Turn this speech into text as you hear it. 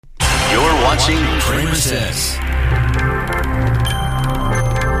watching CramerSez.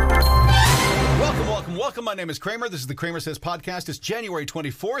 Welcome. My name is Kramer. This is the CramerSez podcast. It's January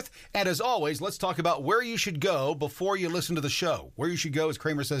 24th. And as always, let's talk about where you should go before you listen to the show. Where you should go is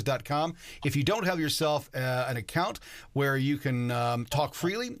CramerSez.com. If you don't have yourself an account where you can talk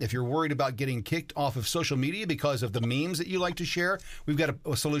freely, if you're worried about getting kicked off of social media because of the memes that you like to share, we've got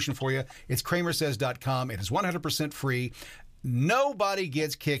a solution for you. It's CramerSez.com. It is 100% free. Nobody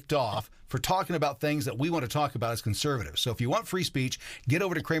gets kicked off for talking about things that we want to talk about as conservatives. So if you want free speech, get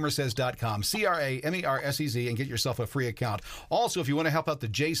over to CramerSez.com, CramerSez, and get yourself a free account. Also, if you want to help out the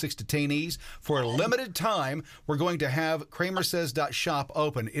J6 detainees, for a limited time, we're going to have CramerSez.shop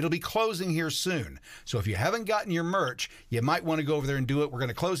open. It'll be closing here soon. So if you haven't gotten your merch, you might want to go over there and do it. We're going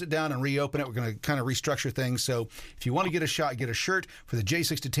to close it down and reopen it. We're going to kind of restructure things. So if you want to get a shirt for the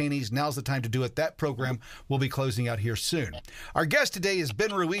J6 detainees, now's the time to do it. That program will be closing out here soon. Our guest today is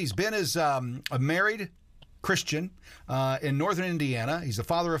Ben Ruiz. Ben is a married Christian in northern Indiana. He's the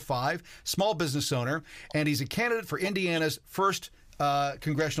father of 5, small business owner, and he's a candidate for Indiana's first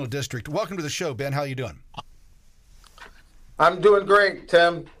congressional district. Welcome to the show, Ben. How are you doing? I'm doing great,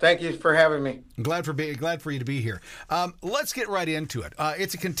 Tim. Thank you for having me. I'm glad for you to be here. Let's get right into it.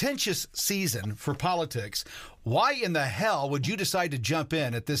 It's a contentious season for politics. Why in the hell would you decide to jump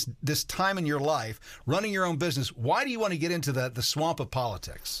in at this time in your life, running your own business? Why do you want to get into the swamp of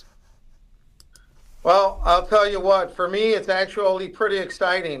politics? Well, I'll tell you what, for me, it's actually pretty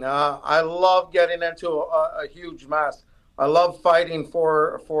exciting. I love getting into a huge mess. I love fighting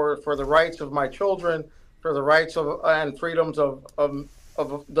for the rights of my children, for the rights and freedoms of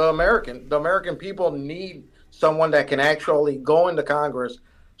the American. The American people need someone that can actually go into Congress,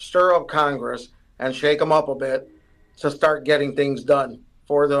 stir up Congress, and shake them up a bit to start getting things done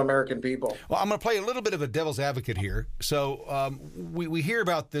for the American people. Well, I'm going to play a little bit of a devil's advocate here. So we hear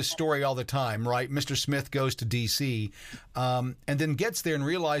about this story all the time, right? Mr. Smith goes to D.C. And then gets there and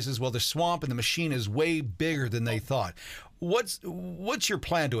realizes, well, the swamp and the machine is way bigger than they thought. What's your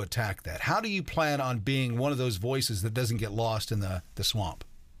plan to attack that? How do you plan on being one of those voices that doesn't get lost in the swamp?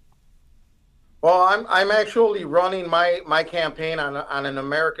 Well, I'm actually running my campaign on an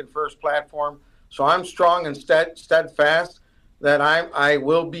American First platform. So I'm strong and steadfast that I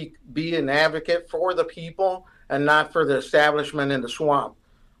will be an advocate for the people and not for the establishment in the swamp.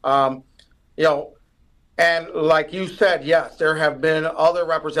 And like you said, yes, there have been other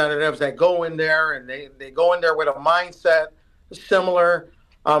representatives that go in there and they go in there with a mindset similar.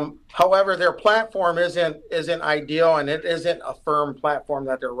 However, their platform isn't ideal, and it isn't a firm platform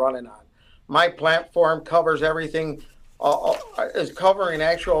that they're running on. My platform covers everything, is covering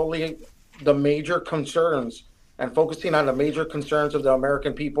actually the major concerns and focusing on the major concerns of the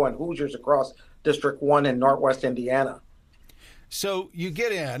American people and Hoosiers across District 1 in Northwest Indiana. So you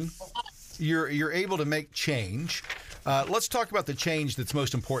get in, you're able to make change. Let's talk about the change that's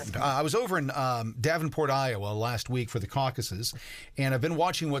most important. I was over in Davenport, Iowa last week for the caucuses, and I've been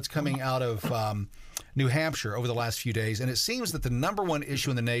watching what's coming out of New Hampshire over the last few days, and it seems that the number one issue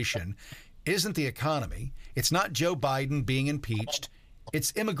in the nation isn't the economy. It's not Joe Biden being impeached.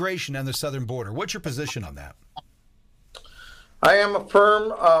 It's immigration and the southern border. What's your position on that? I am a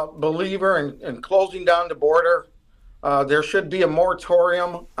firm believer in closing down the border. There should be a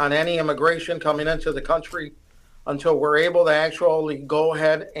moratorium on any immigration coming into the country until we're able to actually go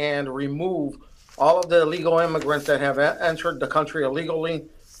ahead and remove all of the illegal immigrants that have entered the country illegally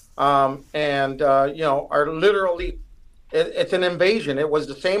are literally, it's an invasion. It was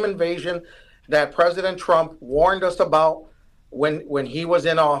the same invasion that President Trump warned us about when he was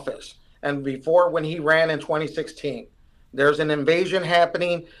in office and before when he ran in 2016. There's an invasion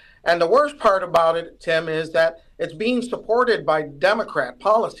happening. And the worst part about it, Tim, is that it's being supported by Democrat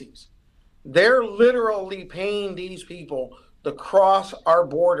policies. They're literally paying these people to cross our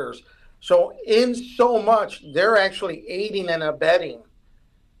borders. So in so much, they're actually aiding and abetting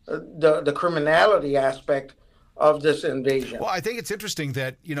the criminality aspect of this invasion. Well, I think it's interesting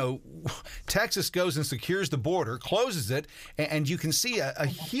that, Texas goes and secures the border, closes it, and you can see a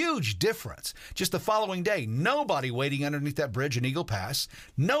huge difference. Just the following day, nobody waiting underneath that bridge in Eagle Pass.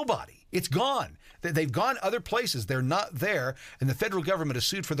 Nobody. It's gone. They've gone other places. They're not there, and the federal government is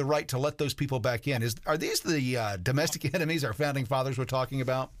sued for the right to let those people back in. Are these the domestic enemies our founding fathers were talking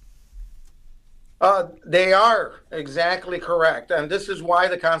about? They are exactly correct. And this is why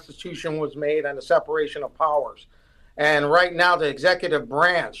the Constitution was made and the separation of powers. And right now, the executive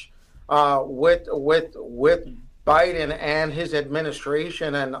branch, with Biden and his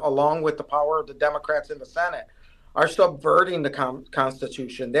administration, and along with the power of the Democrats in the Senate, are subverting the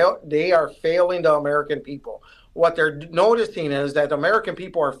Constitution. They are failing the American people. what they're noticing is that the American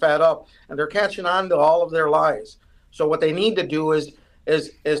people are fed up and they're catching on to all of their lies. So what they need to do is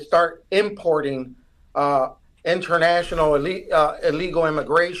start importing international illegal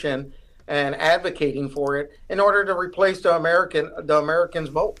immigration and advocating for it in order to replace the Americans'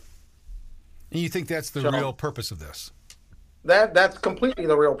 vote. And you think that's the real purpose of this? That's completely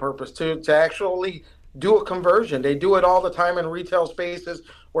the real purpose, to actually do a conversion. They do it all the time in retail spaces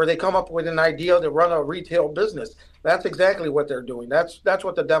where they come up with an idea to run a retail business. That's exactly what they're doing. That's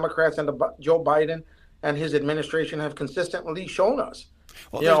what the Democrats and Joe Biden and his administration have consistently shown us.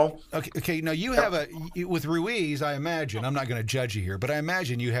 Well, okay. Now you have with Ruiz, I imagine, I'm not going to judge you here, but I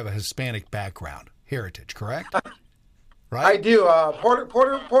imagine you have a Hispanic background, heritage, correct? Right? I do.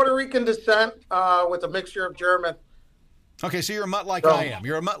 Puerto Rican descent with a mixture of German. Okay, so you're a mutt like I am.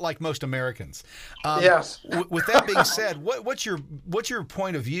 You're a mutt like most Americans. Yes. With that being said, what's your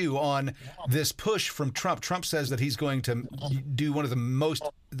point of view on this push from Trump? Trump says that he's going to do one of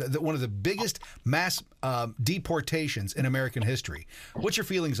the biggest mass deportations in American history. What's your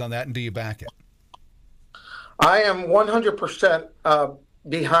feelings on that, and do you back it? I am 100%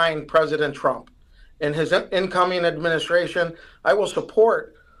 behind President Trump and his incoming administration. I will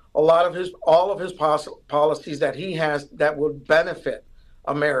support all of his policies that he has that would benefit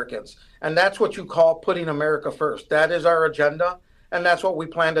Americans. And that's what you call putting America first. That is our agenda, and that's what we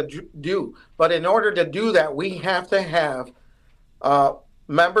plan to do. But in order to do that, we have to have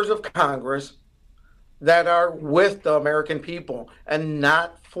members of Congress that are with the American people and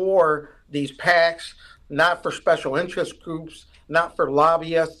not for these PACs, not for special interest groups, not for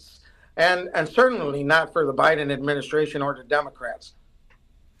lobbyists, and certainly not for the Biden administration or the Democrats.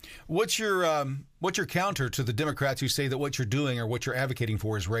 What's your counter to the Democrats who say that what you're doing or what you're advocating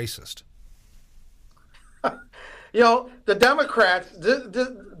for is racist? The Democrats,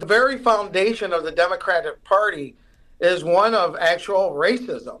 the very foundation of the Democratic Party is one of actual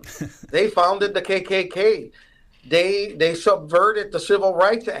racism. They founded the KKK. They subverted the Civil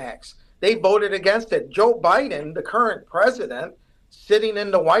Rights Acts. They voted against it. Joe Biden, the current president, sitting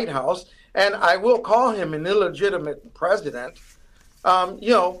in the White House, and I will call him an illegitimate president,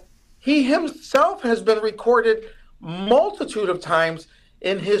 he himself has been recorded multitude of times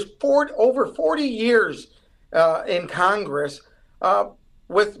in his over 40 years in Congress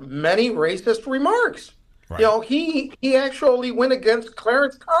with many racist remarks. Right. He actually went against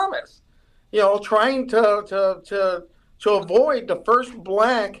Clarence Thomas, trying to avoid the first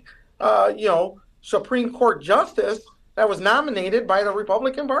black, Supreme Court justice that was nominated by the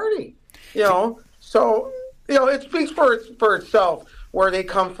Republican Party. So it speaks for itself where they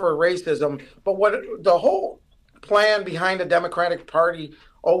come for racism. But what the whole plan behind the Democratic Party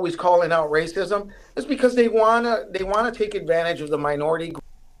always calling out racism is because they wanna take advantage of the minority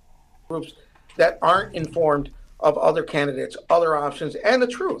groups that aren't informed of other candidates, other options, and the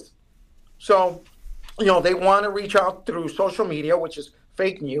truth. So, they want to reach out through social media, which is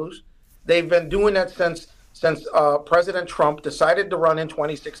fake news. They've been doing that since President Trump decided to run in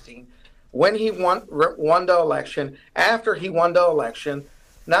 2016. When he won the election, after he won the election,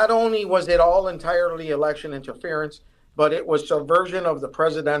 not only was it all entirely election interference, but it was subversion of the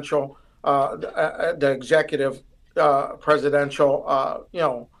presidential, the executive presidential,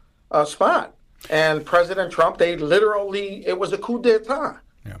 spot. And President Trump, it was a coup d'etat.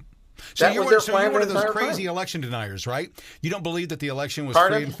 Yeah. So you're one of those crazy election deniers, right? You don't believe that the election was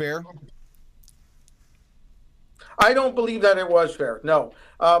free and fair? I don't believe that it was fair, no.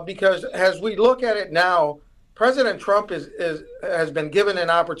 Because as we look at it now, President Trump has been given an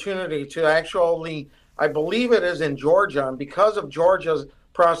opportunity to actually, I believe it is in Georgia, and because of Georgia's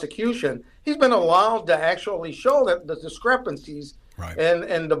prosecution, he's been allowed to actually show that the discrepancies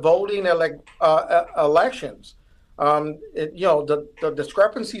in the voting elections. The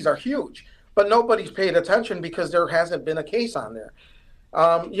discrepancies are huge, but nobody's paid attention because there hasn't been a case on there.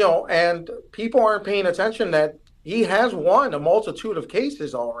 And people aren't paying attention that he has won a multitude of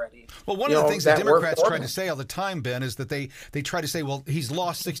cases already. Well, one of the things that Democrats try to say all the time, Ben, is that they try to say, well, he's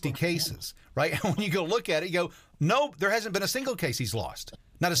lost 60 cases, right? And when you go look at it, you go, no, there hasn't been a single case he's lost.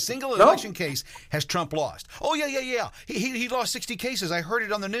 Not a single election case has Trump lost. Oh, yeah. He lost 60 cases. I heard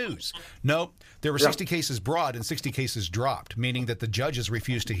it on the news. No, there were 60 cases brought and 60 cases dropped, meaning that the judges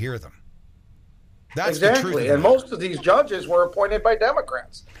refused to hear them. That's exactly, the truth. And most of these judges were appointed by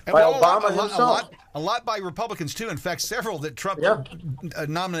Democrats, by Obama himself. A lot by Republicans, too. In fact, several that Trump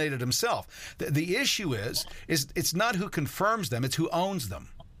nominated himself. The issue is it's not who confirms them, it's who owns them.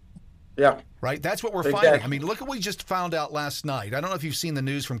 Yeah. Right? That's what we're Exactly. fighting. I mean, look at what we just found out last night. I don't know if you've seen the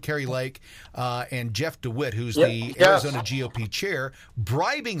news from Kari Lake and Jeff DeWitt, who's the Arizona GOP chair,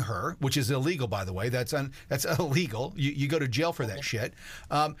 bribing her, which is illegal, by the way. That's illegal. You go to jail for that shit.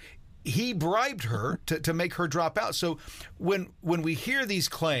 He bribed her to make her drop out. So when we hear these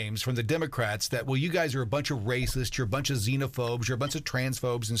claims from the Democrats that, well, you guys are a bunch of racists, you're a bunch of xenophobes, you're a bunch of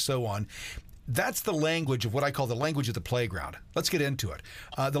transphobes, and so on, that's the language of what I call the language of the playground. Let's get into it.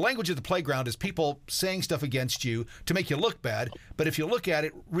 The language of the playground is people saying stuff against you to make you look bad, but if you look at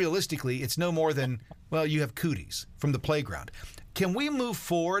it realistically, it's no more than, well, you have cooties from the playground. Can we move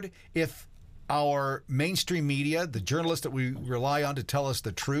forward if our mainstream media, the journalists that we rely on to tell us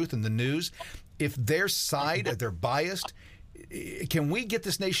the truth and the news, if their side, if they're biased, can we get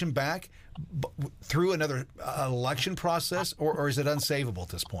this nation back through another election process, or is it unsavable at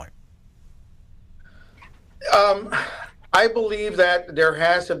this point? I believe that there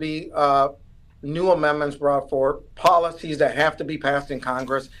has to be new amendments brought forward, policies that have to be passed in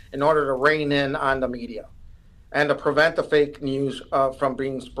Congress in order to rein in on the media and to prevent the fake news from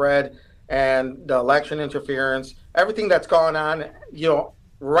being spread and the election interference. Everything that's going on,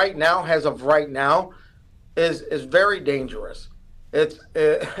 right now, as of right now, is very dangerous. It's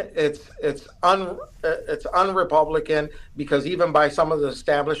un-Republican, because even by some of the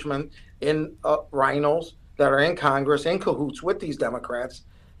establishment in rhinos that are in Congress in cahoots with these Democrats,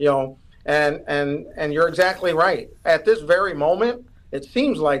 and you're exactly right. At this very moment, it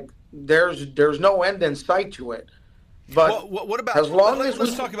seems like there's no end in sight to it. But what about, as long as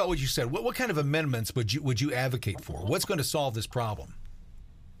let's talk about what you said. What kind of amendments would you advocate for? What's going to solve this problem?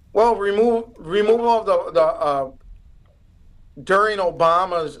 Well, removal of the during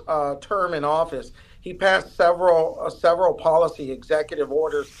Obama's term in office, he passed several policy executive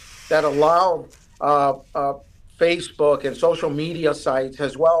orders that allowed Facebook and social media sites,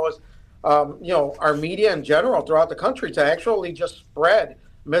 as well as our media in general throughout the country, to actually just spread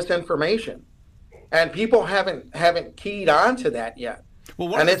misinformation, and people haven't keyed on to that yet. Well,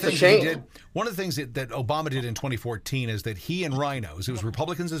 one of the things that Obama did in 2014 is that he and rhinos, it was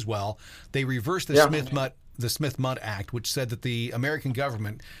Republicans as well, they reversed the Smith-Mundt Act, which said that the American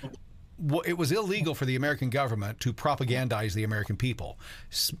government, it was illegal for the American government to propagandize the American people.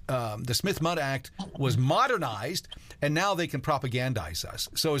 The Smith-Mundt Act was modernized, and now they can propagandize us.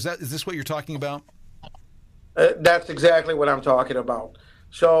 So is this what you're talking about? That's exactly what I'm talking about.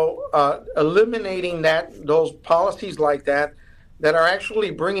 So eliminating those policies like that are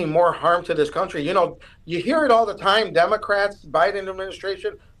actually bringing more harm to this country. You hear it all the time, Democrats, Biden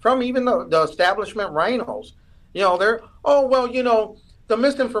administration, from even the establishment rhinos. The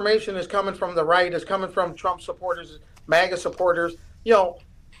misinformation is coming from the right, is coming from Trump supporters, MAGA supporters.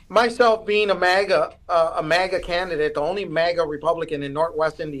 Myself being a MAGA candidate, the only MAGA Republican in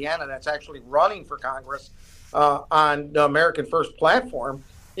Northwest Indiana that's actually running for Congress on the American First platform,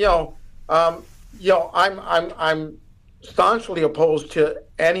 I'm staunchly opposed to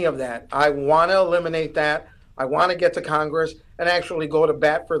any of that. I want to eliminate that. I want to get to Congress and actually go to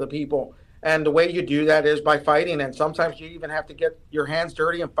bat for the people. And the way you do that is by fighting, and sometimes you even have to get your hands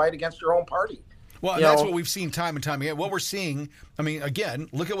dirty and fight against your own party. Well, and that's what we've seen time and time again. What we're seeing, I mean, again,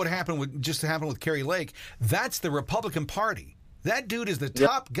 look at what happened with Kari Lake. That's the Republican Party. That dude is the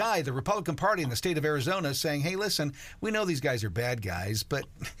top guy, the Republican Party in the state of Arizona, saying, hey, listen, we know these guys are bad guys, but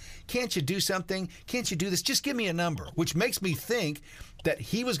can't you do something? Can't you do this? Just give me a number, which makes me think that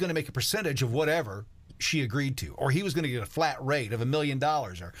he was going to make a percentage of whatever she agreed to, or he was going to get a flat rate of $1 million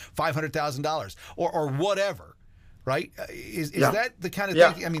or $500,000 or whatever, right? Is that the kind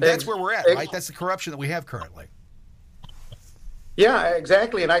of thing? I mean, that's where we're at, right? That's the corruption that we have currently. Yeah,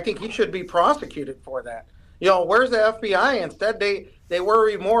 exactly. And I think he should be prosecuted for that. Where's the FBI? Instead, they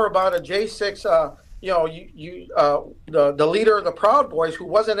worry more about a J6, the leader of the Proud Boys, who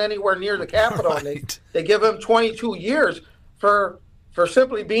wasn't anywhere near the Capitol. Right. And they give him 22 years for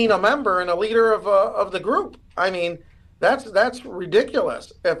simply being a member and a leader of the group. I mean, that's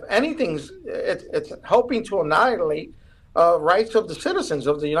ridiculous. If anything, it's helping to annihilate rights of the citizens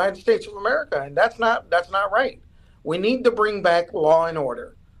of the United States of America, and that's not right. We need to bring back law and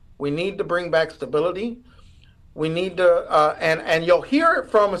order. We need to bring back stability. We need to, and you'll hear it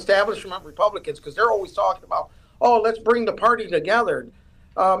from establishment Republicans, because they're always talking about, let's bring the party together.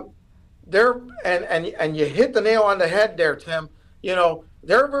 And you hit the nail on the head there, Tim.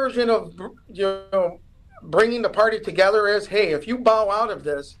 Their version of bringing the party together is, hey, if you bow out of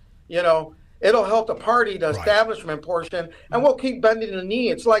this, it'll help the party, the establishment portion, and we'll keep bending the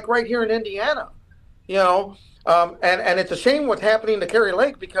knee. It's like right here in Indiana, and it's a shame what's happening to Kari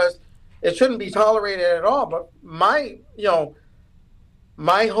Lake, because it shouldn't be tolerated at all. But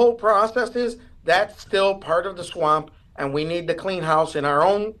My whole process is that's still part of the swamp, and we need to clean house in our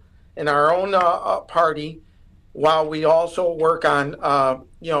own party, while we also work on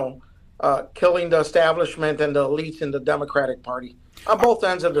killing the establishment and the elites in the Democratic Party on both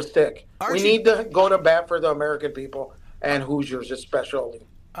ends of the stick. We need to go to bat for the American people and Hoosiers especially.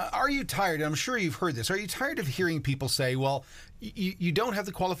 Are you tired? I'm sure you've heard this. Are you tired of hearing people say, well, you don't have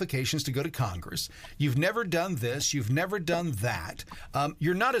the qualifications to go to Congress. You've never done this. You've never done that.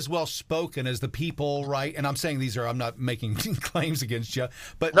 You're not as well spoken as the people, right? And I'm saying I'm not making claims against you.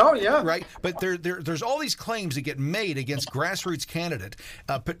 But no, yeah. Right. But there's all these claims that get made against grassroots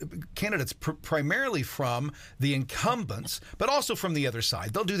candidates primarily from the incumbents, but also from the other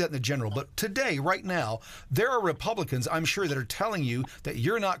side. They'll do that in the general. But today, right now, there are Republicans, I'm sure, that are telling you that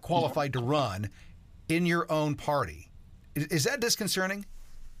you're not qualified to run in your own party. Is that disconcerting?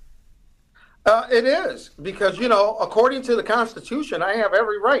 It is, because, according to the Constitution, I have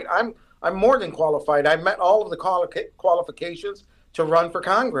every right. I'm more than qualified. I met all of the qualifications to run for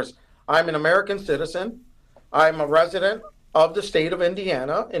Congress. I'm an American citizen. I'm a resident of the state of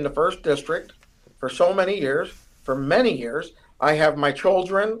Indiana in the 1st District for so many years, for many years. I have my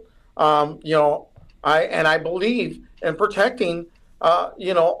children, I believe in protecting,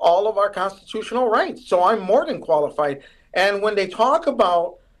 all of our constitutional rights. So I'm more than qualified. And when they talk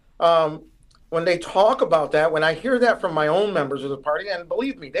about that, when I hear that from my own members of the party, and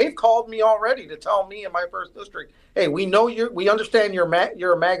believe me, they've called me already to tell me in my 1st District, hey, we understand you're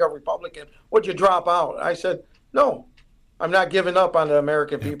a MAGA Republican. Would you drop out? I said, no, I'm not giving up on the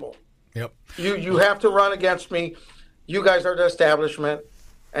American people. Yep. You have to run against me. You guys are the establishment,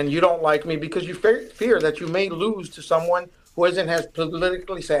 and you don't like me because you fear that you may lose to someone who isn't as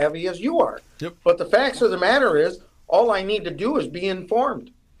politically savvy as you are. Yep. But the facts of the matter is, all I need to do is be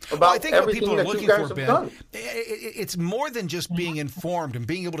informed about everything that you guys have done. It's more than just being informed and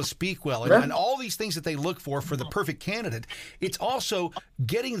being able to speak well and all these things that they look for the perfect candidate. It's also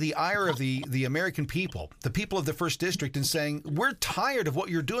getting the ire of the American people, the people of the 1st District, and saying, we're tired of what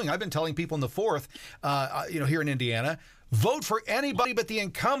you're doing. I've been telling people in the 4th, here in Indiana, vote for anybody but the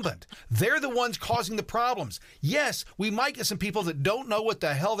incumbent. They're the ones causing the problems. Yes, we might get some people that don't know what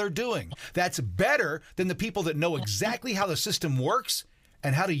the hell they're doing. That's better than the people that know exactly how the system works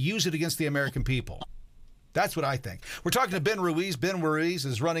and how to use it against the American people. That's what I think. We're talking to Ben Ruiz. Ben Ruiz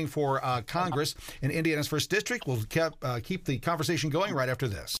is running for Congress in Indiana's 1st District. We'll keep the conversation going right after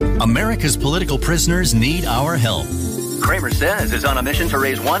this. America's political prisoners need our help. CramerSez is on a mission to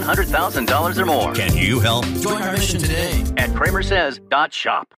raise $100,000 or more. Can you help? Join our mission today at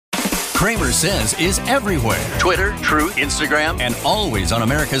CramerSez.shop. CramerSez is everywhere. Twitter, Truth, Instagram, and always on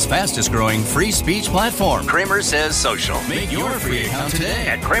America's fastest growing free speech platform. CramerSez Social. Make your free account today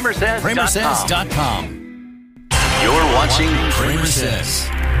at CramerSez.com. You're watching CramerSez.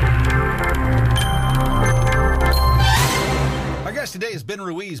 Our guest today is Ben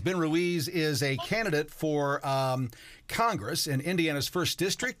Ruiz. Ben Ruiz is a candidate for Congress in Indiana's 1st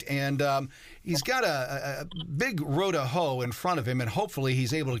District, and he's got a big row to hoe in front of him, and hopefully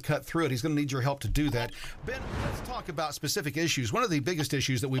he's able to cut through it. He's going to need your help to do that. Ben, let's talk about specific issues. One of the biggest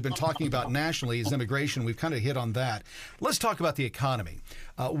issues that we've been talking about nationally is immigration. We've kind of hit on that. Let's talk about the economy.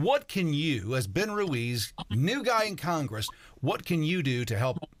 What can you, as Ben Ruiz, new guy in Congress, what can you do to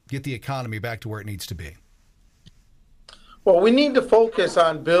help get the economy back to where it needs to be? Well, we need to focus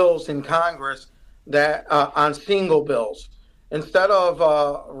on bills in Congress on single bills instead of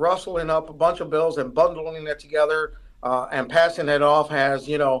rustling up a bunch of bills and bundling it together and passing it off as,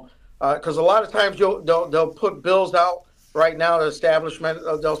 because a lot of times they'll put bills out right now. The establishment,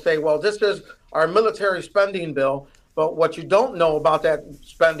 they'll say, well, this is our military spending bill. But what you don't know about that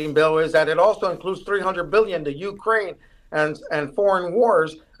spending bill is that it also includes $300 billion to Ukraine and foreign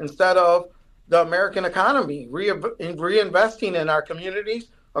wars instead of the American economy, reinvesting in our communities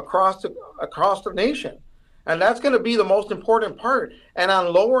across the nation. And that's going to be the most important part. And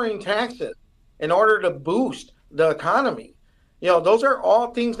on lowering taxes in order to boost the economy. Those are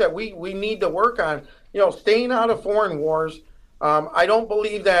all things that we need to work on. Staying out of foreign wars. I don't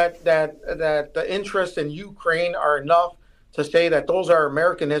believe that the interests in Ukraine are enough to say that those are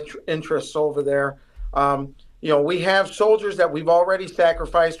American interests over there. We have soldiers that we've already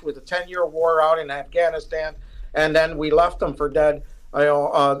sacrificed with a 10-year war out in Afghanistan, and then we left them for dead.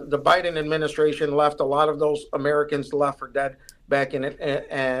 The Biden administration left a lot of those Americans left for dead back in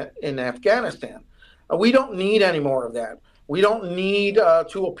Afghanistan. We don't need any more of that. We don't need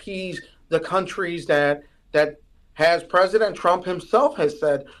to appease the countries that as President Trump himself has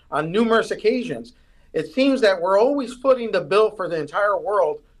said on numerous occasions. It seems that we're always footing the bill for the entire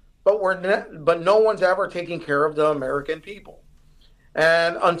world, but no one's ever taking care of the American people.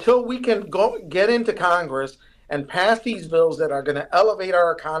 And until we can get into Congress and pass these bills that are going to elevate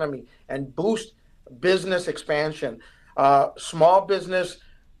our economy and boost business expansion, small business,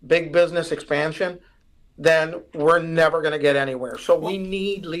 big business expansion, then we're never going to get anywhere. So we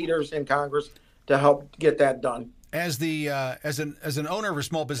need leaders in Congress to help get that done. As an owner of a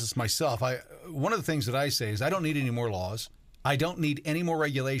small business myself, one of the things that I say is I don't need any more laws. I don't need any more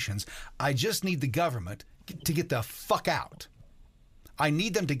regulations. I just need the government to get the fuck out. I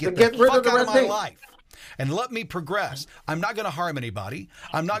need them to get the fuck out of my life and let me progress. I'm not going to harm anybody.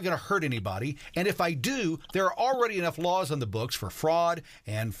 I'm not going to hurt anybody. And if I do, there are already enough laws on the books for fraud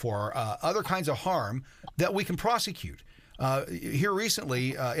and for other kinds of harm that we can prosecute. Here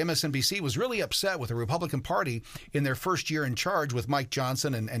recently, MSNBC was really upset with the Republican Party in their first year in charge with Mike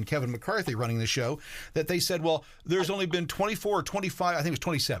Johnson and Kevin McCarthy running the show, that they said, well, there's only been 24 or 25, I think it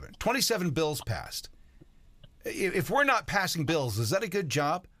was 27 bills passed. If we're not passing bills, is that a good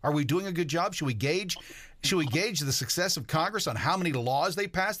job? Are we doing a good job? Should we gauge the success of Congress on how many laws they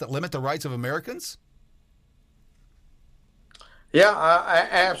pass that limit the rights of Americans? Yeah,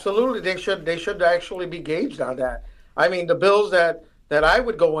 absolutely. They should actually be gauged on that. I mean, the bills that I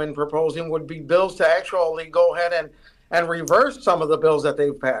would go in proposing would be bills to actually go ahead and reverse some of the bills that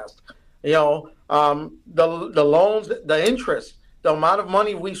they've passed. You know, the loans, the interest. The amount of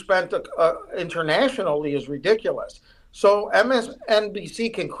money we spent internationally is ridiculous. So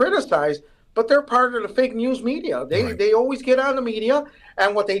MSNBC can criticize, but they're part of the fake news media. They always get on the media,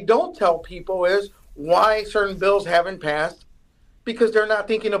 and what they don't tell people is why certain bills haven't passed, because they're not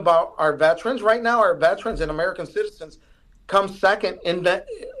thinking about our veterans. Right now, our veterans and American citizens come second in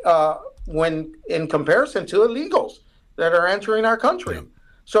when in comparison to illegals that are entering our country. Yeah.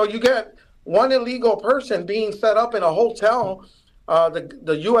 So you get one illegal person being set up in a hotel.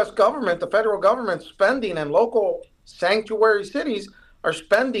 The U.S. government, the federal government spending, and local sanctuary cities are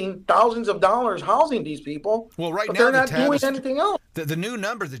spending thousands of dollars housing these people. Well, right now they're not doing anything else. The new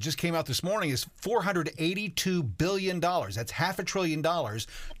number that just came out this morning is $482 billion. That's $500 billion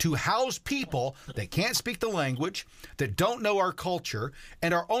to house people that can't speak the language, that don't know our culture,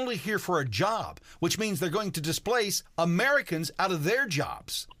 and are only here for a job, which means they're going to displace Americans out of their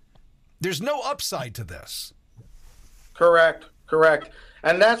jobs. There's no upside to this. Correct.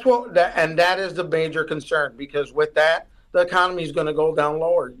 And that is the major concern, because with that, the economy is going to go down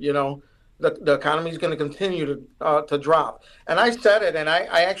lower. You know, the economy is going to continue to drop. And I said it, and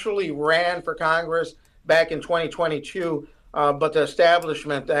I actually ran for Congress back in 2022, but the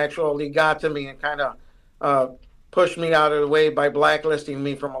establishment actually got to me and kind of pushed me out of the way by blacklisting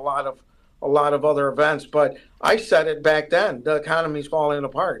me from a lot of other events. But I said it back then: the economy's falling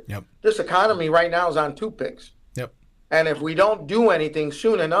apart. Yep. This economy right now is on toothpicks. Yep. And if we don't do anything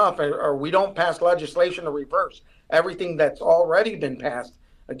soon enough, or we don't pass legislation to reverse everything that's already been passed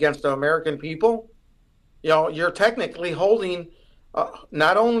against the American people, you know, you're technically holding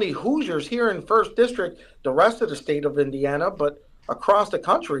not only Hoosiers here in 1st District, the rest of the state of Indiana, but across the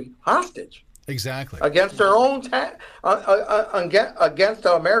country hostage. Exactly. Against their own against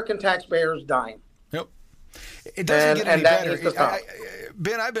the American taxpayers' dime. Yep. It doesn't get any better.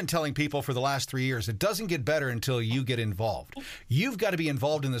 Ben, I've been telling people for the last 3 years, it doesn't get better until you get involved. You've got to be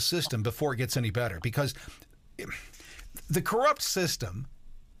involved in the system before it gets any better, because the corrupt system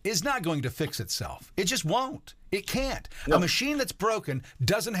is not going to fix itself. It just won't. It can't. No. A machine that's broken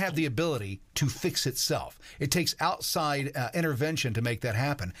doesn't have the ability to fix itself. It takes outside intervention to make that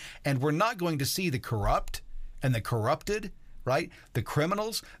happen. And we're not going to see the corrupt and the corrupted, right? The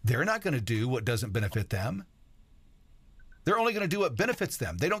criminals, they're not going to do what doesn't benefit them. They're only going to do what benefits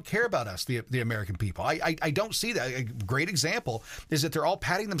them. They don't care about us, the American people. I don't see that. A great example is that they're all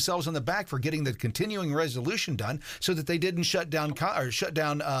patting themselves on the back for getting the continuing resolution done so that they didn't shut down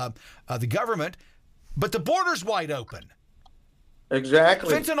the government. But the border's wide open.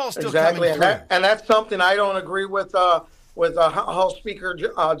 Exactly. Fentanyl's still coming through. And that's something I don't agree with House Speaker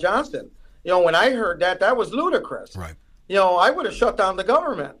Johnson. You know, when I heard that was ludicrous. Right. You know, I would have shut down the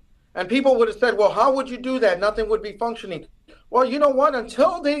government. And people would have said, well, how would you do that? Nothing would be functioning. Well, you know what?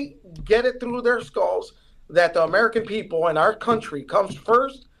 Until they get it through their skulls that the American people and our country comes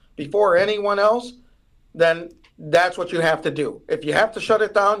first before anyone else, then that's what you have to do. If you have to shut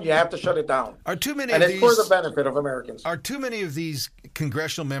it down, you have to shut it down. Are too many and of it's these, for the benefit of Americans. Are too many of these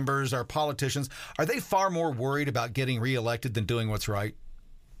congressional members, our politicians, are they far more worried about getting reelected than doing what's right?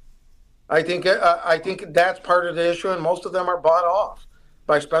 I think that's part of the issue, and most of them are bought off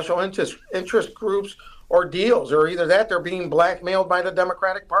by special interest groups or deals, or either that they're being blackmailed by the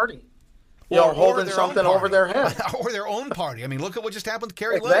Democratic Party. holding something over their head. Or their own party. I mean, look at what just happened with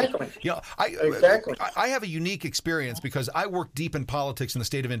Carrie Exactly. Lake. I have a unique experience because I worked deep in politics in the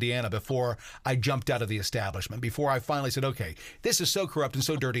state of Indiana before I jumped out of the establishment, before I finally said, okay, this is so corrupt and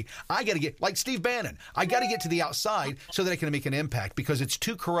so dirty, I got to get, like Steve Bannon, I got to get to the outside so that I can make an impact because it's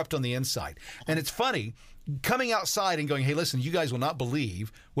too corrupt on the inside. And it's funny, coming outside and going, hey, listen, you guys will not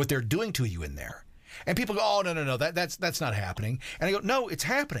believe what they're doing to you in there. And people go, oh, no, that's not happening. And I go, no, it's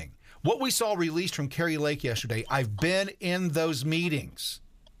happening. What we saw released from Carrie Lake yesterday, I've been in those meetings.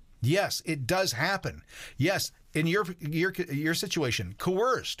 Yes, it does happen. Yes, in your situation,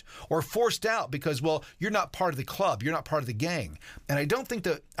 coerced or forced out because, well, you're not part of the club, you're not part of the gang. And I don't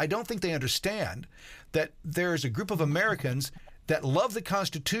think they understand that there's a group of Americans that love the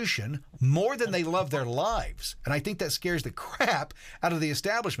Constitution more than they love their lives. And I think that scares the crap out of the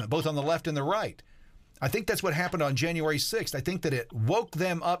establishment, both on the left and the right. I think that's what happened on January 6th. I think that it woke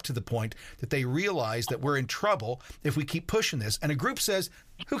them up to the point that they realized that we're in trouble if we keep pushing this. And a group says,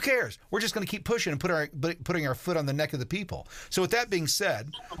 who cares? We're just going to keep pushing and putting our foot on the neck of the people. So with that being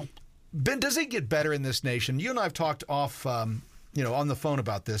said, Ben, does it get better in this nation? You and I have talked off on the phone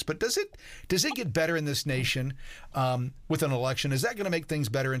about this, but does it get better in this nation with an election? Is that going to make things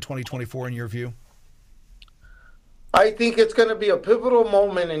better in 2024 in your view? I think it's going to be a pivotal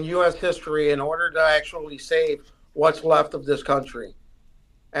moment in U.S. history in order to actually save what's left of this country.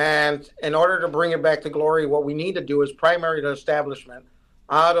 And in order to bring it back to glory, what we need to do is primary the establishment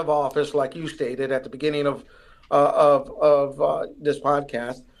out of office, like you stated at the beginning of this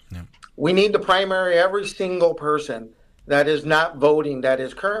podcast. Yeah. We need to primary every single person that is not voting, that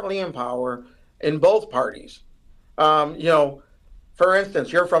is currently in power in both parties. For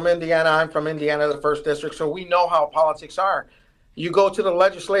instance, you're from Indiana, I'm from Indiana, the 1st District, so we know how politics are. You go to the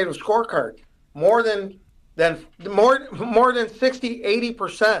legislative scorecard, more than 60,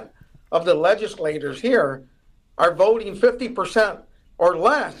 80% of the legislators here are voting 50% or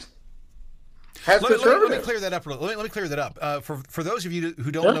less. Let me clear that up. Let me clear that up. For those of you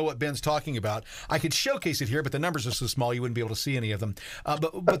who don't know what Ben's talking about, I could showcase it here, but the numbers are so small you wouldn't be able to see any of them.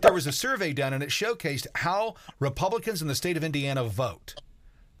 But there was a survey done, and it showcased how Republicans in the state of Indiana vote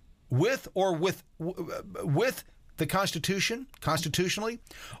with the Constitution, constitutionally,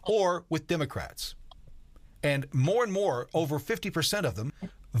 or with Democrats. And more, over 50% of them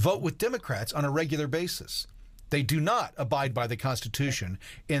vote with Democrats on a regular basis. They do not abide by the Constitution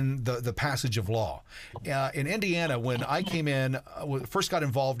in the passage of law. In Indiana, when I came in, first got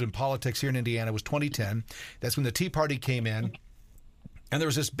involved in politics here in Indiana was 2010. That's when the Tea Party came in. And there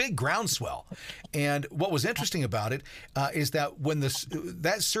was this big groundswell. And what was interesting about it is that when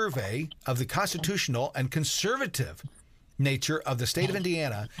that survey of the constitutional and conservative nature of the state of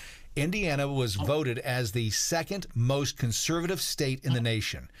Indiana was voted as the second most conservative state in the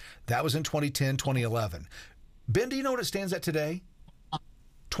nation. That was in 2010, 2011. Ben, do you know what it stands at today?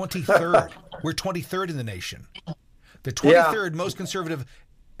 23rd. We're 23rd in the nation. The 23rd most conservative,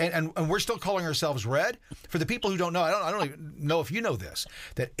 and we're still calling ourselves red. For the people who don't know, I don't even know if you know this,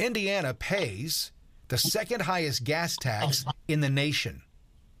 that Indiana pays the second highest gas tax in the nation.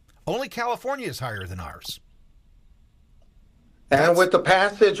 Only California is higher than ours. And with the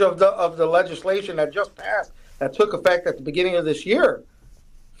passage of the legislation that just passed, that took effect at the beginning of this year,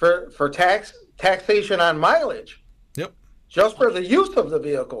 for taxation on mileage, yep, just for the use of the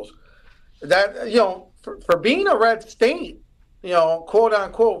vehicles, that for being a red state, quote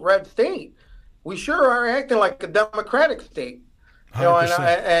unquote red state, we sure are acting like a democratic state.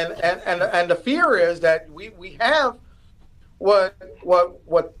 100%. And the fear is that we have what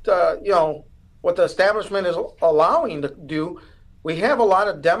the establishment is allowing to do. We have a lot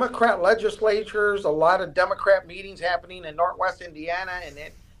of Democrat legislatures, a lot of Democrat meetings happening in Northwest Indiana and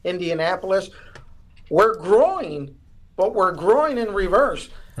in Indianapolis. We're growing, but we're growing in reverse.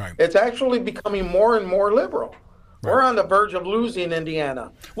 Right. It's actually becoming more and more liberal. Right. We're on the verge of losing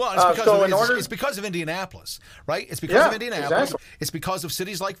Indiana. Well, it's because of Indianapolis, right? It's because of Indianapolis. Exactly. It's because of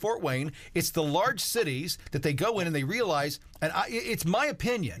cities like Fort Wayne. It's the large cities that they go in and they realize, and it's my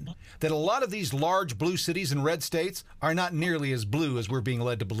opinion, that a lot of these large blue cities and red states are not nearly as blue as we're being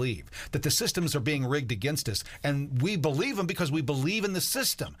led to believe, that the systems are being rigged against us. And we believe them because we believe in the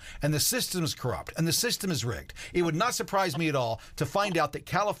system. And the system is corrupt. And the system is rigged. It would not surprise me at all to find out that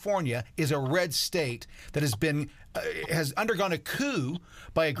California is a red state that has undergone a coup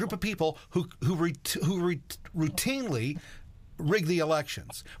by a group of people who routinely rig the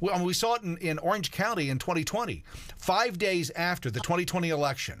elections. We saw it in Orange County in 2020. 5 days after the 2020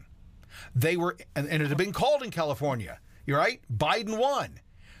 election, they were, and it had been called in California, you're right, Biden won.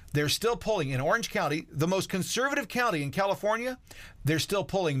 they're still pulling in Orange County, the most conservative county in California. They're still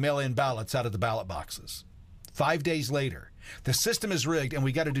pulling mail-in ballots out of the ballot boxes. 5 days later, the system is rigged, and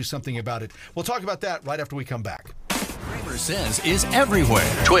we got to do something about it. We'll talk about that right after we come back. CramerSez is everywhere.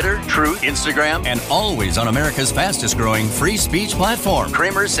 Twitter, Truth, Instagram, And always on America's fastest growing free speech platform.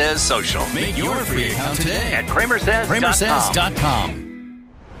 CramerSez Social. Make your free account today At CramerSez.com. CramerSez.com.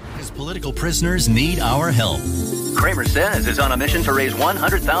 His political prisoners need our help. CramerSez is on a mission to raise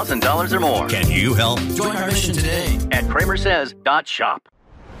 $100,000 or more. Can you help? Join our mission today. At CramerSez.shop.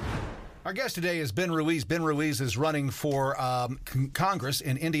 Our guest today is Ben Ruiz. Ben Ruiz is running for Congress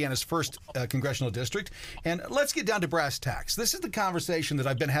in Indiana's 1st Congressional District. And let's get down to brass tacks. This is the conversation that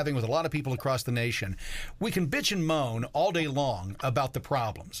I've been having with a lot of people across the nation. We can bitch and moan all day long about the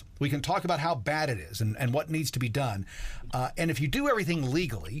problems. We can talk about how bad it is and what needs to be done. And if you do everything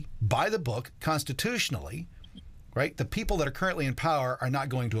legally, by the book, constitutionally, right, the people that are currently in power are not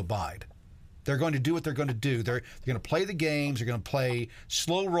going to abide. They're going to do what they're going to do. They're going to play the games. They're going to play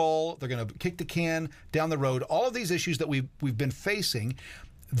slow roll. They're going to kick the can down the road. All of these issues that we've been facing,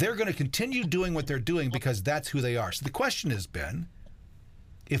 they're going to continue doing what they're doing because that's who they are. So the question is, Ben,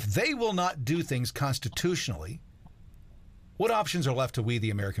 if they will not do things constitutionally, what options are left to we,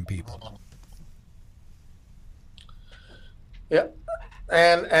 the American people? Yeah.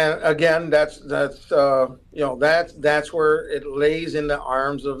 And again, that's where it lays in the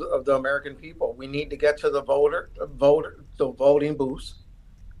arms of the American people. We need to get to the voting booths,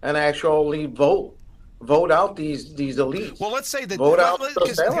 and actually vote out these elites. Well, let's say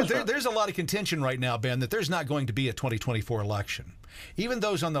that there's a lot of contention right now, Ben, that there's not going to be a 2024 election. Even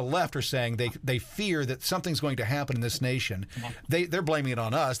those on the left are saying they fear that something's going to happen in this nation. They're blaming it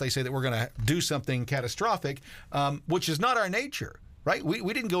on us. They say that we're going to do something catastrophic, which is not our nature. Right? We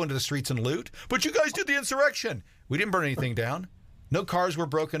didn't go into the streets and loot, but you guys did the insurrection. We didn't burn anything down. No cars were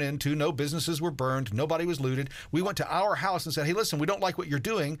broken into. No businesses were burned. Nobody was looted. We went to our house and said, hey, listen, we don't like what you're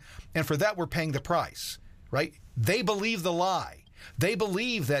doing, and for that we're paying the price. Right? They believe the lie. They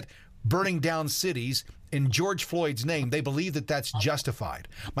believe that burning down cities in George Floyd's name, they believe that that's justified.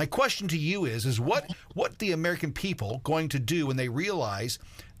 My question to you is what the American people going to do when they realize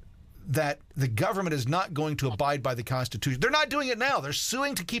that the government is not going to abide by the Constitution? They're not doing it now. They're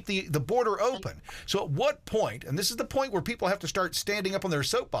suing to keep the border open. So at what point, and this is the point where people have to start standing up on their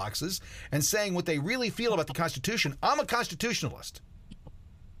soapboxes and saying what they really feel about the Constitution. I'm a constitutionalist.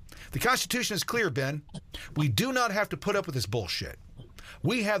 The Constitution is clear, Ben. We do not have to put up with this bullshit.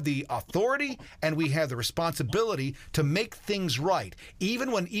 We have the authority and we have the responsibility to make things right,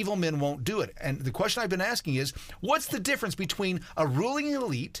 even when evil men won't do it. And the question I've been asking is, what's the difference between a ruling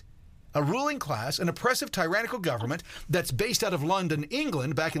elite, a ruling class, an oppressive tyrannical government that's based out of London,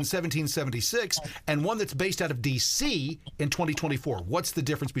 England back in 1776, and one that's based out of D.C. in 2024? What's the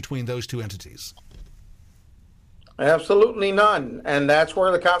difference between those two entities? Absolutely none. And that's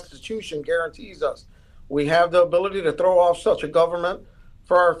where the Constitution guarantees us. We have the ability to throw off such a government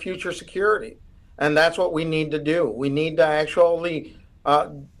for our future security. And that's what we need to do. We need to actually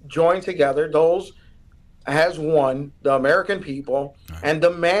join together those as one, the American people, and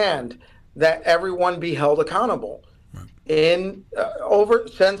demand that everyone be held accountable. In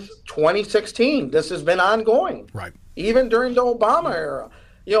since 2016, this has been ongoing. Right. Even during the Obama era,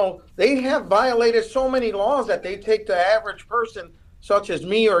 they have violated so many laws that they take the average person, such as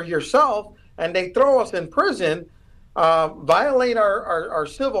me or yourself, and they throw us in prison, violate our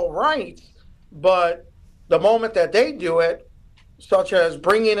civil rights. But the moment that they do it, such as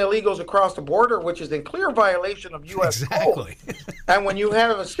bringing illegals across the border, which is in clear violation of U.S. code. And when you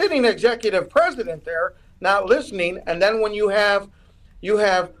have a sitting executive president there not listening, and then when you have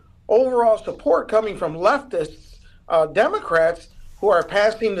overall support coming from leftists, Democrats who are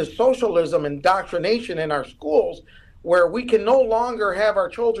passing the socialism indoctrination in our schools, where we can no longer have our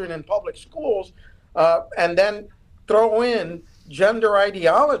children in public schools, and then throw in gender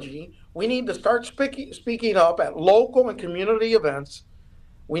ideology. We need to start speaking up at local and community events.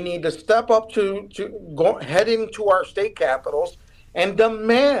 We need to step up to heading to our state capitals and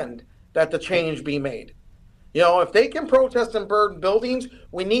demand that the change be made. If they can protest and burn buildings,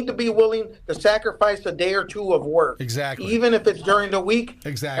 we need to be willing to sacrifice a day or two of work. Exactly. Even if it's during the week.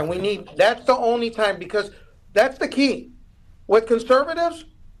 Exactly. And that's the only time, because that's the key. With conservatives,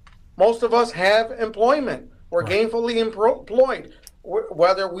 most of us have employment. We're gainfully employed.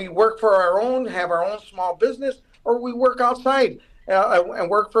 Whether we work for have our own small business, or we work outside and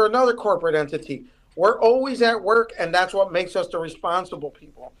work for another corporate entity. We're always at work, and that's what makes us the responsible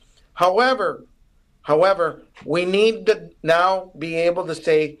people. However, we need to now be able to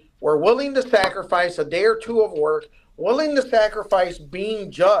say we're willing to sacrifice a day or two of work. willing to sacrifice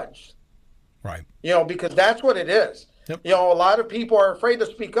being judged. Right. Because that's what it is. Yep. A lot of people are afraid to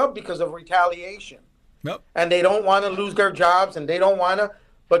speak up because of retaliation. Yep. And they don't want to lose their jobs, and they don't want to.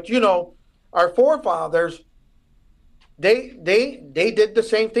 But, our forefathers, they did the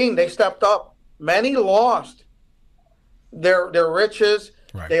same thing. They stepped up. Many lost their riches.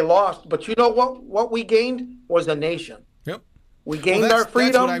 Right. They lost. But you know what we gained was a nation. Yep. We gained our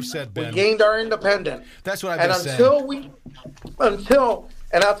freedom. That's what I've said, Ben. We gained our independence. That's what I've been saying.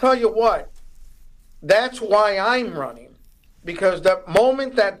 And I'll tell you what, that's why I'm running. Because the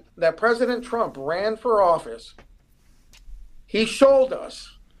moment that President Trump ran for office, he showed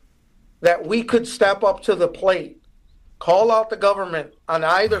us that we could step up to the plate, call out the government on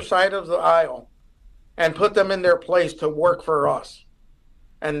either side of the aisle, and put them in their place to work for us.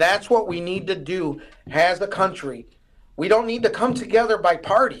 And that's what we need to do as a country. We don't need to come together by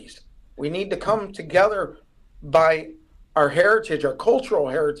parties. We need to come together by our heritage, our cultural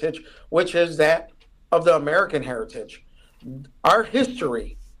heritage, which is that of the American heritage. Our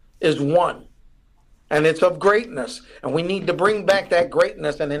history is one, and it's of greatness, and we need to bring back that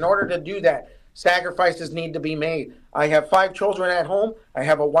greatness. And in order to do that, sacrifices need to be made. I have 5 children at home. I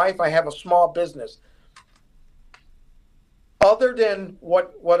have a wife. I have a small business. Other than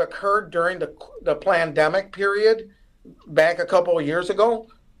what occurred during the pandemic period back a couple of years ago,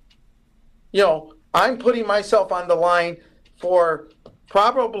 I'm putting myself on the line for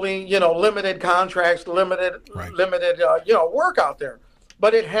probably, limited contracts, limited work out there.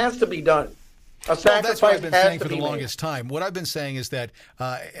 But it has to be done. A sacrifice that's what I've been saying for the made. longest time. What I've been saying is that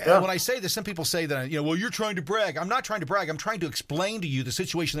when I say this, some people say that, well, you're trying to brag. I'm not trying to brag. I'm trying to explain to you the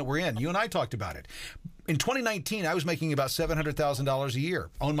situation that we're in. You and I talked about it. In 2019, I was making about $700,000 a year.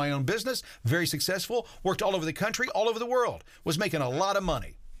 Owned my own business, very successful, worked all over the country, all over the world, was making a lot of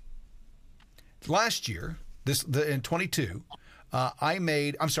money. Last year, in 23, I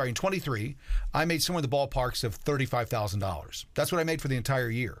made somewhere in the ballparks of $35,000. That's what I made for the entire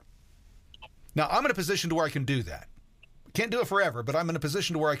year. Now, I'm in a position to where I can do that. Can't do it forever, but I'm in a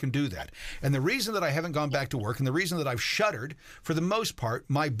position to where I can do that. And the reason that I haven't gone back to work and the reason that I've shuttered, for the most part,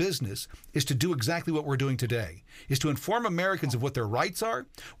 my business is to do exactly what we're doing today, is to inform Americans of what their rights are,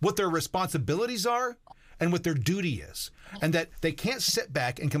 what their responsibilities are, and what their duty is. And that they can't sit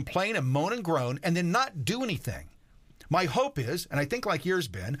back and complain and moan and groan and then not do anything. My hope is, and I think like yours,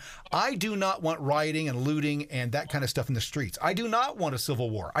 Ben, I do not want rioting and looting and that kind of stuff in the streets. I do not want a civil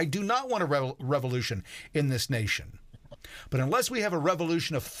war. I do not want a revolution in this nation. But unless we have a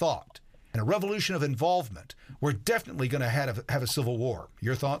revolution of thought and a revolution of involvement, we're definitely going to have a civil war.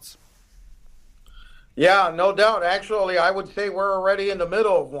 Your thoughts? Yeah, no doubt. Actually, I would say we're already in the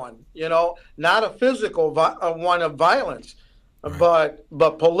middle of one. Not a physical one of violence, right,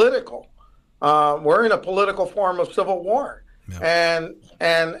 but political. We're in a political form of civil war, and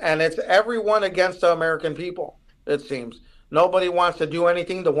it's everyone against the American people. It seems nobody wants to do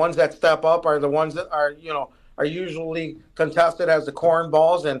anything. The ones that step up are the ones that are usually contested as the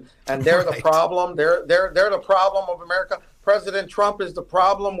cornballs, and they're right. the problem. They're the problem of America. President Trump is the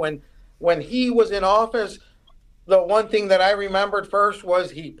problem. When he was in office, the one thing that I remembered first was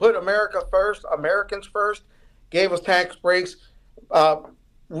he put America first, Americans first, gave us tax breaks.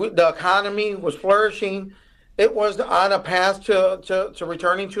 The economy was flourishing. It was on a path to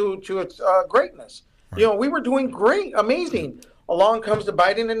returning to its greatness. Right. We were doing great, amazing. Along comes the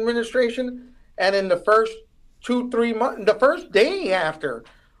Biden administration, and in the first 2-3 months, the first day after,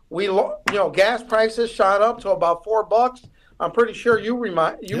 gas prices shot up to about $4. I'm pretty sure you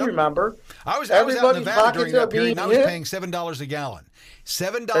remember. I was out in Nevada during that period, and I was paying $7 a gallon.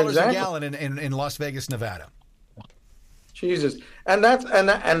 $7 a gallon in Las Vegas, Nevada. Jesus, and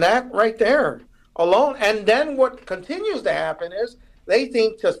that right there alone. And then what continues to happen is they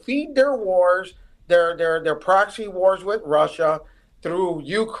think to feed their wars, their proxy wars with Russia through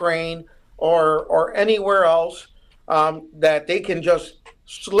Ukraine or anywhere else, that they can just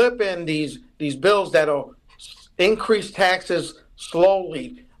slip in these bills that'll increase taxes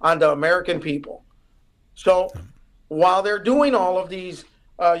slowly on the American people. So while they're doing all of these,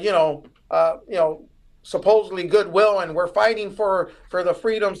 supposedly goodwill, and we're fighting for the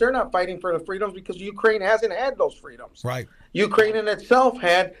freedoms. They're not fighting for the freedoms because Ukraine hasn't had those freedoms. Right. Ukraine in itself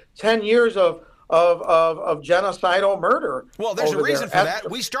had 10 years of genocidal murder. Well, there's a reason for that.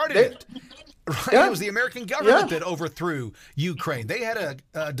 We started it. Right? Yeah. It was the American government that overthrew Ukraine. They had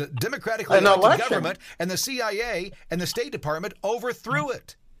a democratically elected government, and the CIA and the State Department overthrew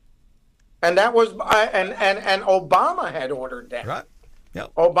it. And that was and Obama had ordered that. Right.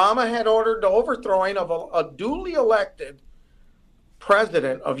 Yep. Obama had ordered the overthrowing of a duly elected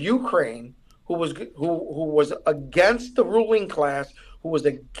president of Ukraine was against the ruling class, who was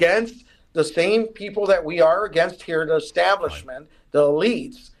against the same people that we are against here, the establishment, the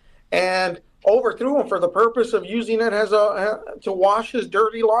elites, and overthrew him for the purpose of using it as to wash his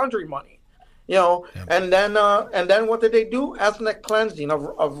dirty laundry money. And then what did they do? Ethnic cleansing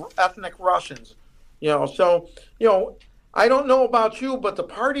of ethnic Russians. So I don't know about you, but the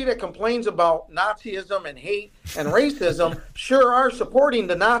party that complains about Nazism and hate and racism sure are supporting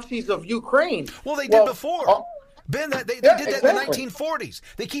the Nazis of Ukraine. Well, they did before. Ben, they did that in the 1940s.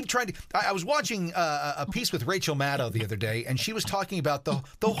 They keep trying to. I was watching a piece with Rachel Maddow the other day, and she was talking about the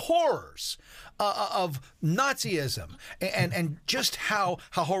horrors of Nazism and just how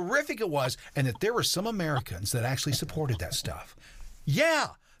horrific it was, and that there were some Americans that actually supported that stuff. Yeah,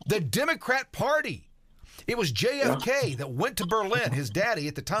 the Democrat Party. It was JFK that went to Berlin. His daddy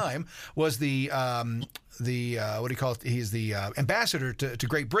at the time was the what do you call it? He's the ambassador to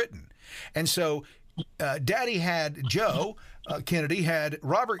Great Britain, and so. Daddy had Joe Kennedy, had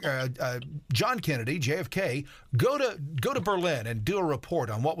John Kennedy, JFK, go to Berlin and do a report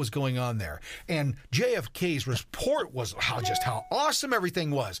on what was going on there. And JFK's report was how awesome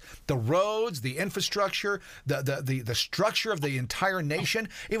everything was. The roads, the infrastructure, the structure of the entire nation.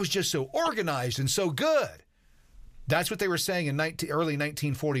 It was just so organized and so good. That's what they were saying in early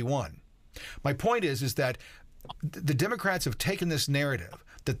 1941. My point is that the Democrats have taken this narrative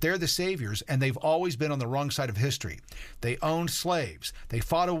that they're the saviors, and they've always been on the wrong side of history. They owned slaves. They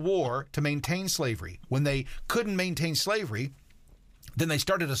fought a war to maintain slavery. When they couldn't maintain slavery, then they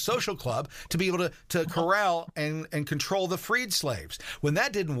started a social club to be able to corral and control the freed slaves. When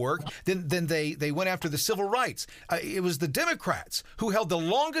that didn't work, then they went after the civil rights. It was the Democrats who held the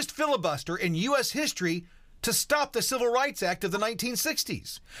longest filibuster in U.S. history to stop the Civil Rights Act of the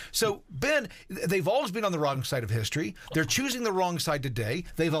 1960s. So, Ben, they've always been on the wrong side of history. They're choosing the wrong side today.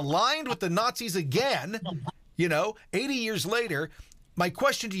 They've aligned with the Nazis again, 80 years later. My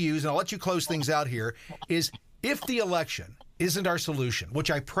question to you, and I'll let you close things out here, is if the election isn't our solution,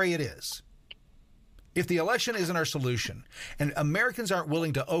 which I pray it is, if the election isn't our solution, and Americans aren't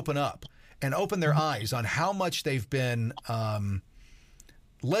willing to open up and open their eyes on how much they've been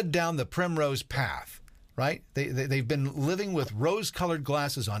led down the primrose path, right? They've been living with rose-colored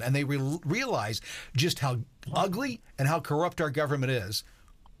glasses on, and they realize just how ugly and how corrupt our government is.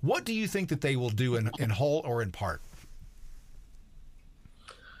 What do you think that they will do in whole or in part?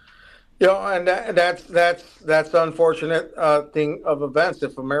 And that's the unfortunate thing of events.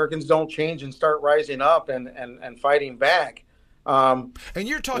 If Americans don't change and start rising up and fighting back. And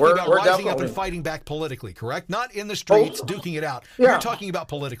you're talking about rising up and fighting back politically, correct? Not in the streets, duking it out. Yeah. You're talking about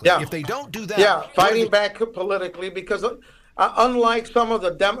politically. Yeah. If they don't do that, fighting back politically, because unlike some of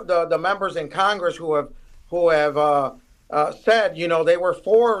the members in Congress who have said, they were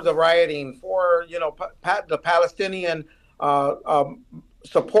for the rioting, for the Palestinian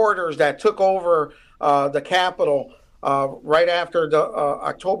supporters that took over the Capitol. Right after the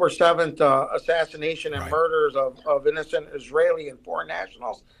October 7th assassination and murders of innocent Israeli and foreign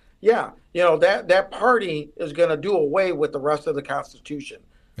nationals. That party is going to do away with the rest of the Constitution.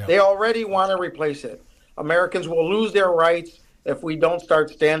 Yeah. They already want to replace it. Americans will lose their rights if we don't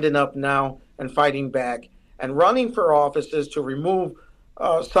start standing up now and fighting back and running for offices to remove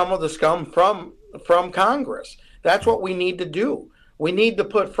some of the scum from Congress. That's what we need to do. We need to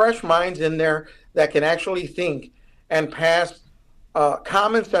put fresh minds in there that can actually think and pass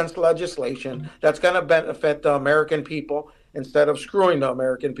common sense legislation that's going to benefit the American people instead of screwing the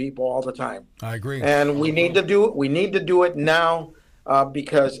American people all the time. I agree. And we need to do it now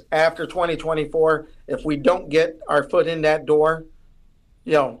because after 2024, if we don't get our foot in that door,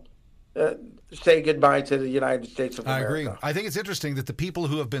 say goodbye to the United States of America. I agree. I think it's interesting that the people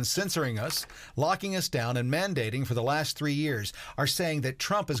who have been censoring us, locking us down, and mandating for the last 3 years are saying that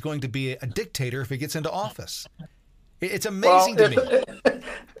Trump is going to be a dictator if he gets into office. It's amazing to me.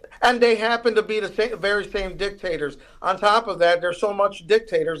 And they happen to be the very same dictators. On top of that, there's so much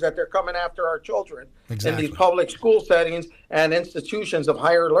dictators that they're coming after our children in these public school settings and institutions of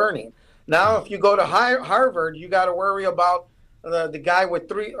higher learning. Now, if you go to Harvard, you got to worry about the guy with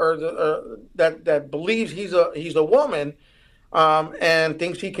that believes he's a woman and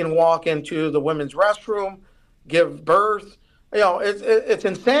thinks he can walk into the women's restroom, give birth. It's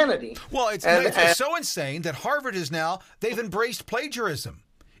insanity. Well, it's so insane that Harvard they've embraced plagiarism.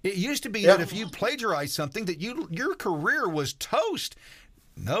 It used to be that if you plagiarized something that your career was toast.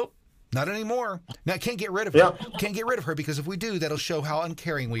 Nope, not anymore. Now, can't get rid of her. Can't get rid of her because if we do, that'll show how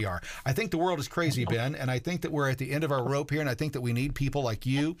uncaring we are. I think the world is crazy, Ben, and I think that we're at the end of our rope here, and I think that we need people like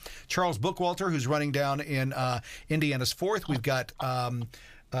you. Charles Bookwalter, who's running down in Indiana's 4th. We've got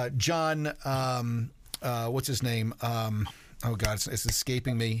John, what's his name? Oh God, it's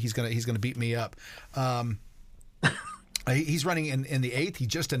escaping me. He's gonna beat me up. He's running in the 8th. He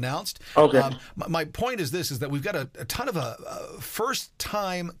just announced. Okay. My point is this: is that we've got a ton of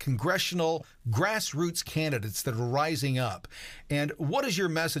first-time congressional grassroots candidates that are rising up. And what is your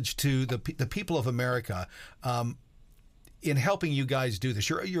message to the people of America in helping you guys do this?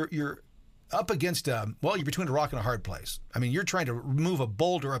 You're up against you're between a rock and a hard place. I mean, you're trying to move a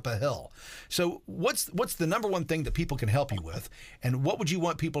boulder up a hill. So what's the number one thing that people can help you with, and what would you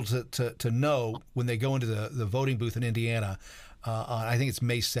want people to know when they go into the voting booth in Indiana? I think it's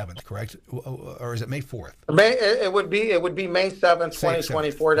May 7th, correct? Or is it May 4th? It would be May 7th,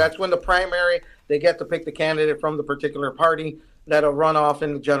 2024. That's when the primary, they get to pick the candidate from the particular party that'll run off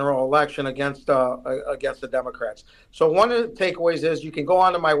in the general election against the Democrats. So one of the takeaways is you can go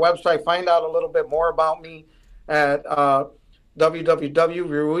onto my website, find out a little bit more about me at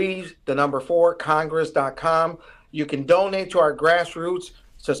www.ruiz4congress.com. You can donate to our grassroots,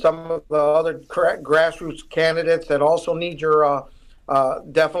 to some of the other grassroots candidates that also need your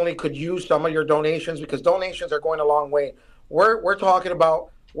definitely could use some of your donations, because donations are going a long way. We're talking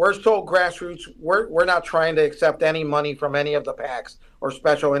about, we're so grassroots. We're not trying to accept any money from any of the PACs or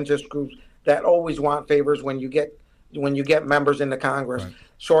special interest groups that always want favors when you get members into Congress. Right.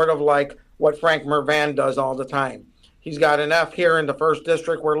 Sort of like what Frank Mervan does all the time. He's got an F here in the 1st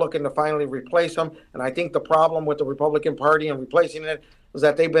district. We're looking to finally replace him. And I think the problem with the Republican Party and replacing it is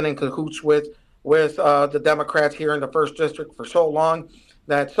that they've been in cahoots with the Democrats here in the 1st district for so long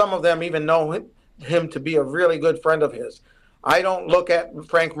that some of them even know him to be a really good friend of his. I don't look at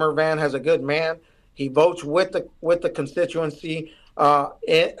Frank Mervan as a good man. He votes with the constituency of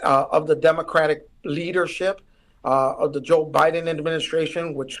the Democratic leadership of the Joe Biden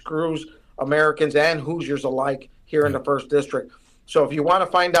administration, which screws Americans and Hoosiers alike here in the 1st district. So if you want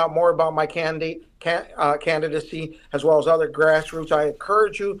to find out more about my candidacy, as well as other grassroots, I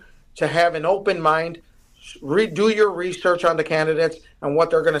encourage you to have an open mind, do your research on the candidates and what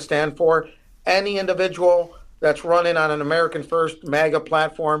they're going to stand for. Any individual that's running on an American First MAGA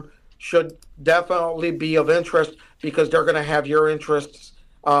platform should definitely be of interest, because they're going to have your interests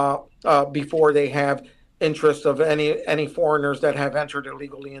before they have interests of any foreigners that have entered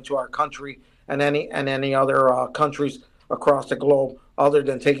illegally into our country and any other countries across the globe, other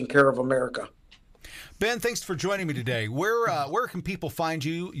than taking care of America. Ben, thanks for joining me today. Where can people find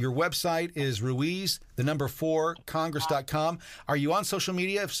you? Your website is Ruiz4congress.com. Are you on social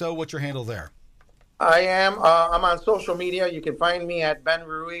media? If so, what's your handle there? I am. I'm on social media. You can find me at Ben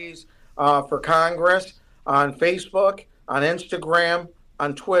Ruiz for Congress on Facebook, on Instagram,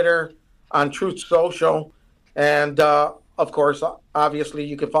 on Twitter, on Truth Social, and of course, obviously,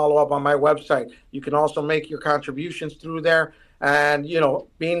 you can follow up on my website. You can also make your contributions through there. And,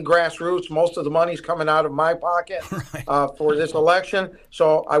 being grassroots, most of the money's coming out of my pocket for this election.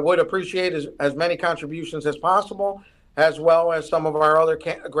 So I would appreciate as many contributions as possible, as well as some of our other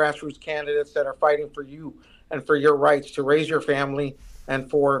grassroots candidates that are fighting for you and for your rights to raise your family and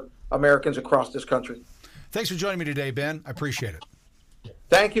for Americans across this country. Thanks for joining me today, Ben. I appreciate it.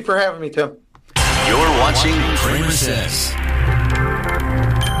 Thank you for having me, Tim. You're watching CramerSez.